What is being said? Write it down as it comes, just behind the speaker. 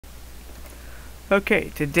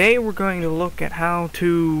Okay, today we're going to look at how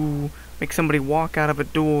to make somebody walk out of a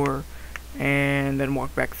door and then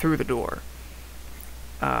walk back through the door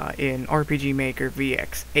in RPG Maker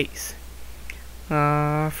VXA.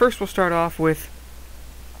 First we'll start off with,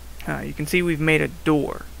 you can see we've made a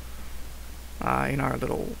door in our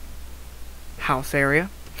little house area.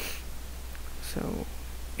 So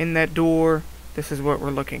in that door, this is what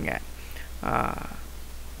we're looking at.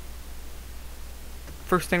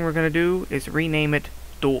 First thing we're going to do is rename it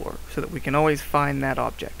door so that we can always find that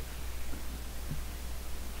object.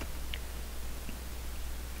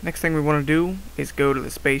 Next thing we want to do is go to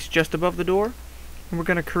the space just above the door, and we're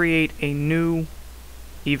going to create a new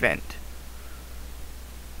event.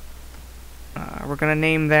 We're going to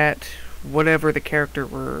name that whatever the character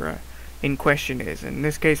we're in question is. In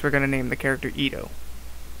this case, we're going to name the character Ito.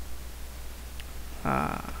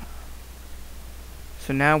 So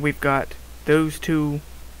now we've got those two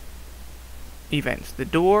events, the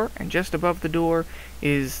door, and just above the door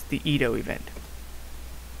is the Ito event.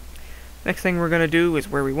 Next thing we're going to do is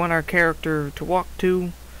where we want our character to walk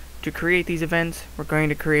to create these events, we're going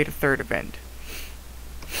to create a third event.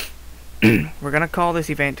 We're going to call this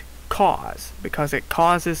event cause, because it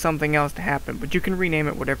causes something else to happen, but you can rename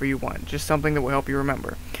it whatever you want, just something that will help you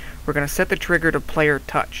remember. We're going to set the trigger to player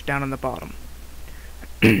touch down on the bottom.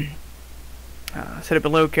 Set it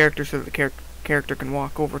below character so that the character can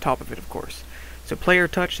walk over top of it, of course. So player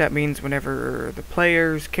touch, that means whenever the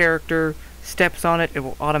player's character steps on it, it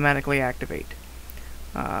will automatically activate.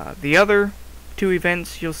 The other two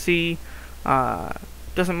events you'll see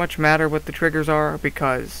doesn't much matter what the triggers are,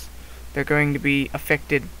 because they're going to be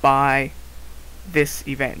affected by this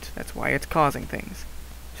event. That's why it's causing things.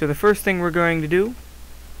 So the first thing we're going to do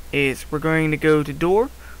is we're going to go to door,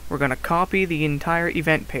 we're going to copy the entire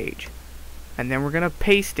event page, and then we're going to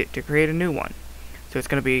paste it to create a new one. So it's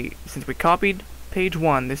going to be, since we copied page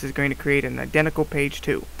 1, this is going to create an identical page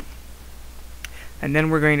 2. And then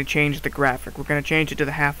we're going to change the graphic. We're going to change it to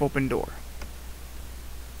the half open door.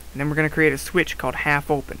 And then we're going to create a switch called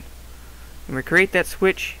half open. When we create that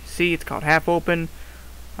switch, see, it's called half open.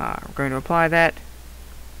 We're going to apply that,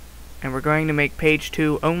 and we're going to make page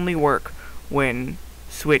 2 only work when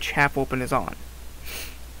switch half open is on.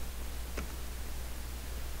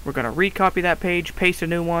 We're going to recopy that page, paste a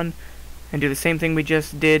new one, and do the same thing we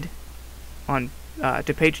just did on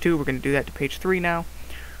to page 2. We're going to do that to page 3 now,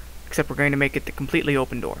 except we're going to make it the completely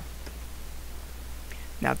open door.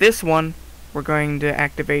 Now this one we're going to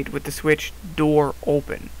activate with the switch door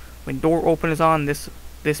open. When door open is on, this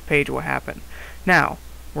page will happen. Now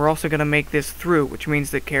we're also going to make this through, which means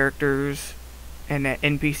that characters and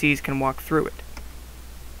NPCs can walk through it.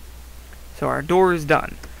 So our door is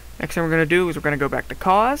done. Next thing we're going to do is we're going to go back to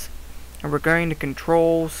cause, and we're going to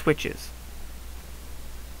control switches.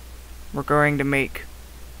 We're going to make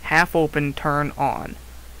half open turn on.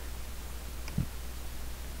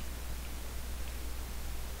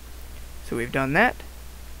 So we've done that.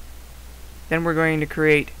 Then we're going to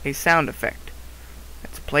create a sound effect.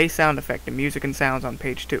 Let's play sound effect in music and sounds on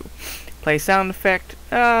page 2. Play sound effect,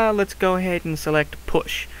 let's go ahead and select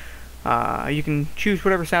push. You can choose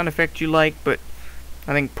whatever sound effect you like, but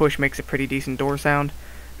I think push makes a pretty decent door sound.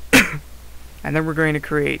 And then we're going to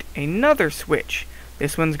create another switch.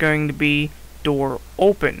 This one's going to be door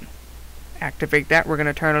open. Activate that, we're going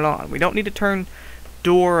to turn it on. We don't need to turn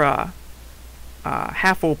door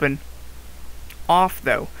half open off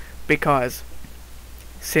though, because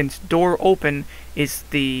since door open is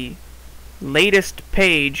the latest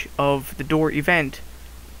page of the door event,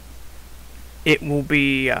 it will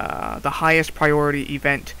be the highest priority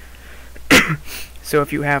event. So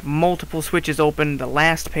if you have multiple switches open, the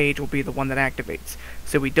last page will be the one that activates.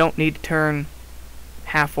 So we don't need to turn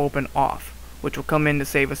half open off, which will come in to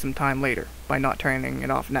save us some time later by not turning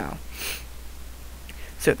it off now.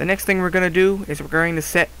 So the next thing we're going to do is we're going to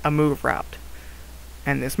set a move route.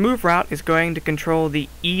 And this move route is going to control the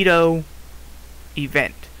Ito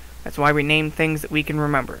event. That's why we name things that we can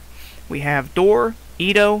remember. We have door,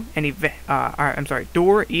 Ito, and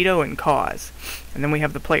door, Ito, and cause. And then we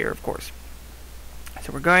have the player, of course.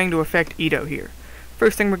 So we're going to affect Ito here.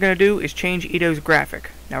 First thing we're going to do is change Ito's graphic.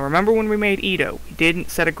 Now remember when we made Ito, we didn't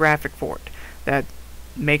set a graphic for it. That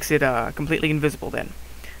makes it completely invisible then.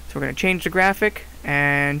 So we're going to change the graphic,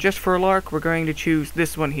 and just for a lark, we're going to choose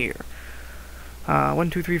this one here. 1,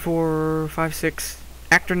 2, 3, 4, 5, 6,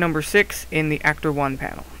 actor number 6 in the actor 1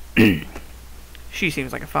 panel. She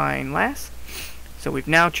seems like a fine lass. So we've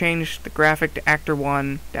now changed the graphic to actor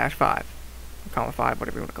 1-5. Or comma 5,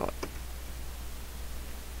 whatever you want to call it.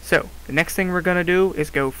 So the next thing we're going to do is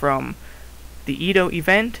go from the Ito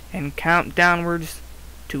event and count downwards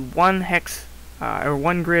to 1 hex or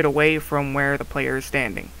 1 grid away from where the player is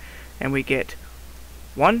standing. And we get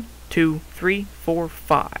 1, 2, 3, 4,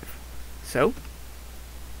 5. So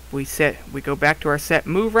we go back to our set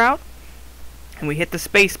move route, and we hit the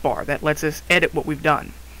space bar. That lets us edit what we've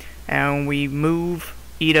done. And we move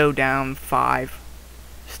Ito down 5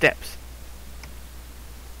 steps.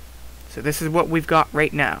 So this is what we've got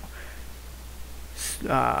right now.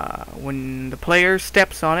 When the player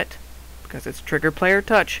steps on it, because it's trigger player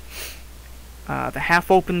touch, the half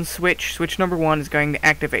open switch number 1 is going to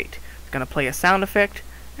activate. It's going to play a sound effect,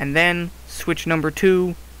 and then switch number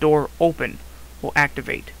 2, door open, will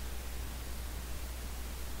activate.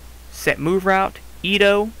 Set move route,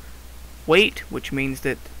 Ito, wait, which means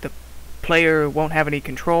that the player won't have any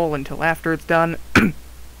control until after it's done.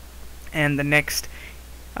 And the next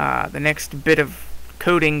bit of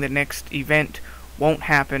coding, the next event, won't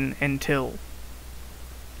happen until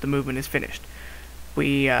the movement is finished.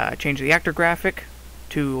 We change the actor graphic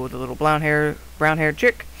to the little brown-haired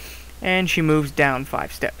chick, and she moves down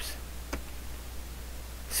 5 steps.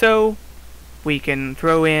 So we can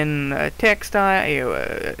throw in a text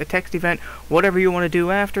event, whatever you want to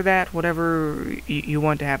do after that, whatever you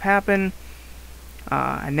want to have happen,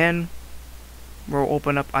 and then we'll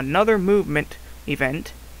open up another movement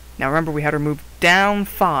event. Now remember, we had her move down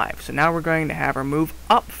 5, so now we're going to have her move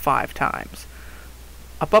up 5 times.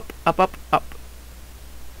 Up, up, up, up, up.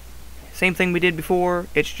 Same thing we did before,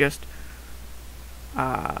 it's just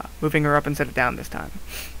moving her up instead of down this time.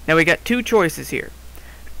 Now we got 2 choices here.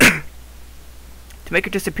 To make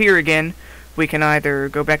it disappear again, we can either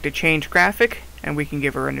go back to change graphic, and we can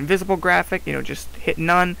give her an invisible graphic, just hit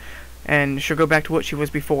none, and she'll go back to what she was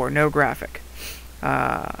before, no graphic.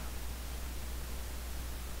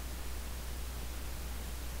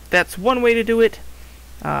 That's one way to do it.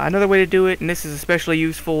 Another way to do it, and this is especially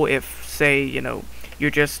useful if, say, you're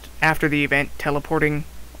just, after the event, teleporting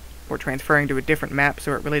or transferring to a different map,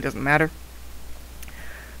 so it really doesn't matter.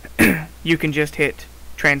 You can just hit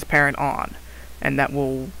transparent on, and that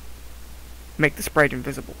will make the sprite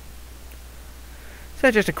invisible. So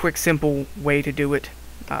that's just a quick, simple way to do it.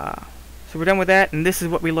 So we're done with that, and this is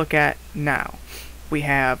what we look at now. We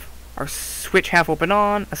have our switch half open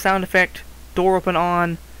on, a sound effect, door open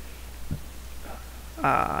on,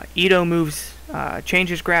 Ito moves,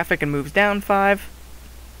 changes graphic and moves down 5,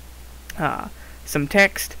 some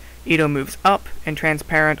text, Ito moves up, and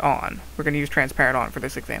transparent on. We're going to use transparent on for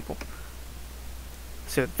this example.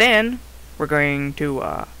 So then, we're going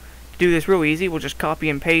to do this real easy. We'll just copy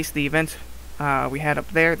and paste the events we had up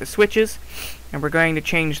there, the switches, and we're going to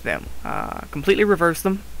change them, completely reverse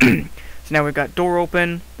them. So now we've got door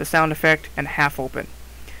open, the sound effect, and half open.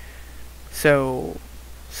 So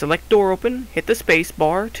select door open, hit the space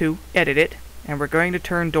bar to edit it, and we're going to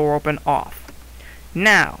turn door open off.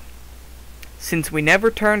 Now, since we never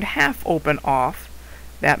turned half open off,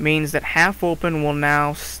 that means that half open will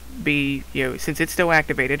now be, since it's still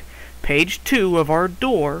activated, page 2 of our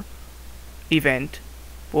door event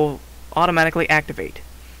will automatically activate.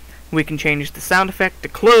 We can change the sound effect to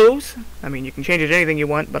close. I mean, you can change it to anything you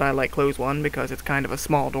want, but I like close one because it's kind of a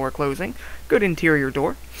small door closing. Good interior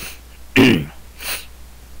door.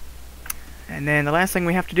 And then the last thing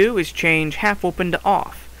we have to do is change half open to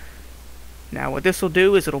off. Now what this will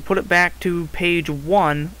do is it'll put it back to page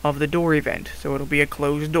 1 of the door event, so it'll be a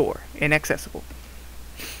closed door, inaccessible.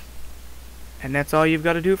 And that's all you've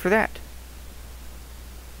got to do for that.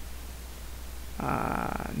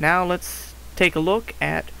 Now let's take a look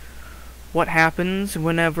at what happens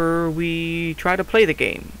whenever we try to play the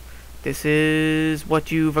game. This is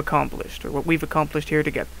what you've accomplished, or what we've accomplished here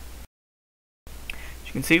together. As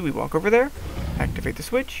you can see, we walk over there, activate the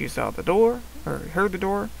switch, you saw the door, or heard the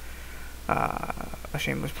door, a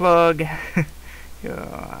shameless plug, and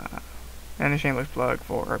a shameless plug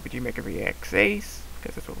for RPG Maker VXA,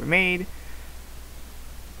 because that's what we made.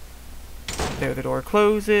 There the door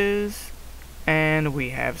closes, and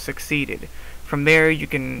we have succeeded. From there you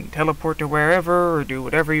can teleport to wherever, or do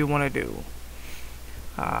whatever you want to do.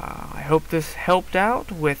 I hope this helped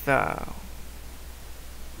out with,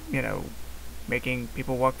 making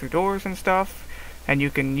people walk through doors and stuff, and you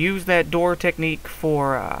can use that door technique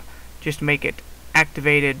for, just make it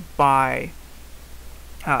activated by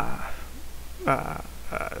the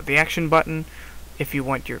action button if you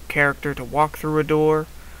want your character to walk through a door.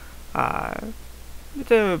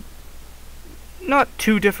 It's not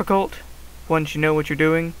too difficult once you know what you're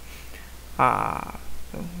doing.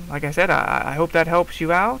 So like I said, I hope that helps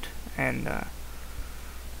you out, and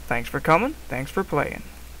thanks for coming, thanks for playing.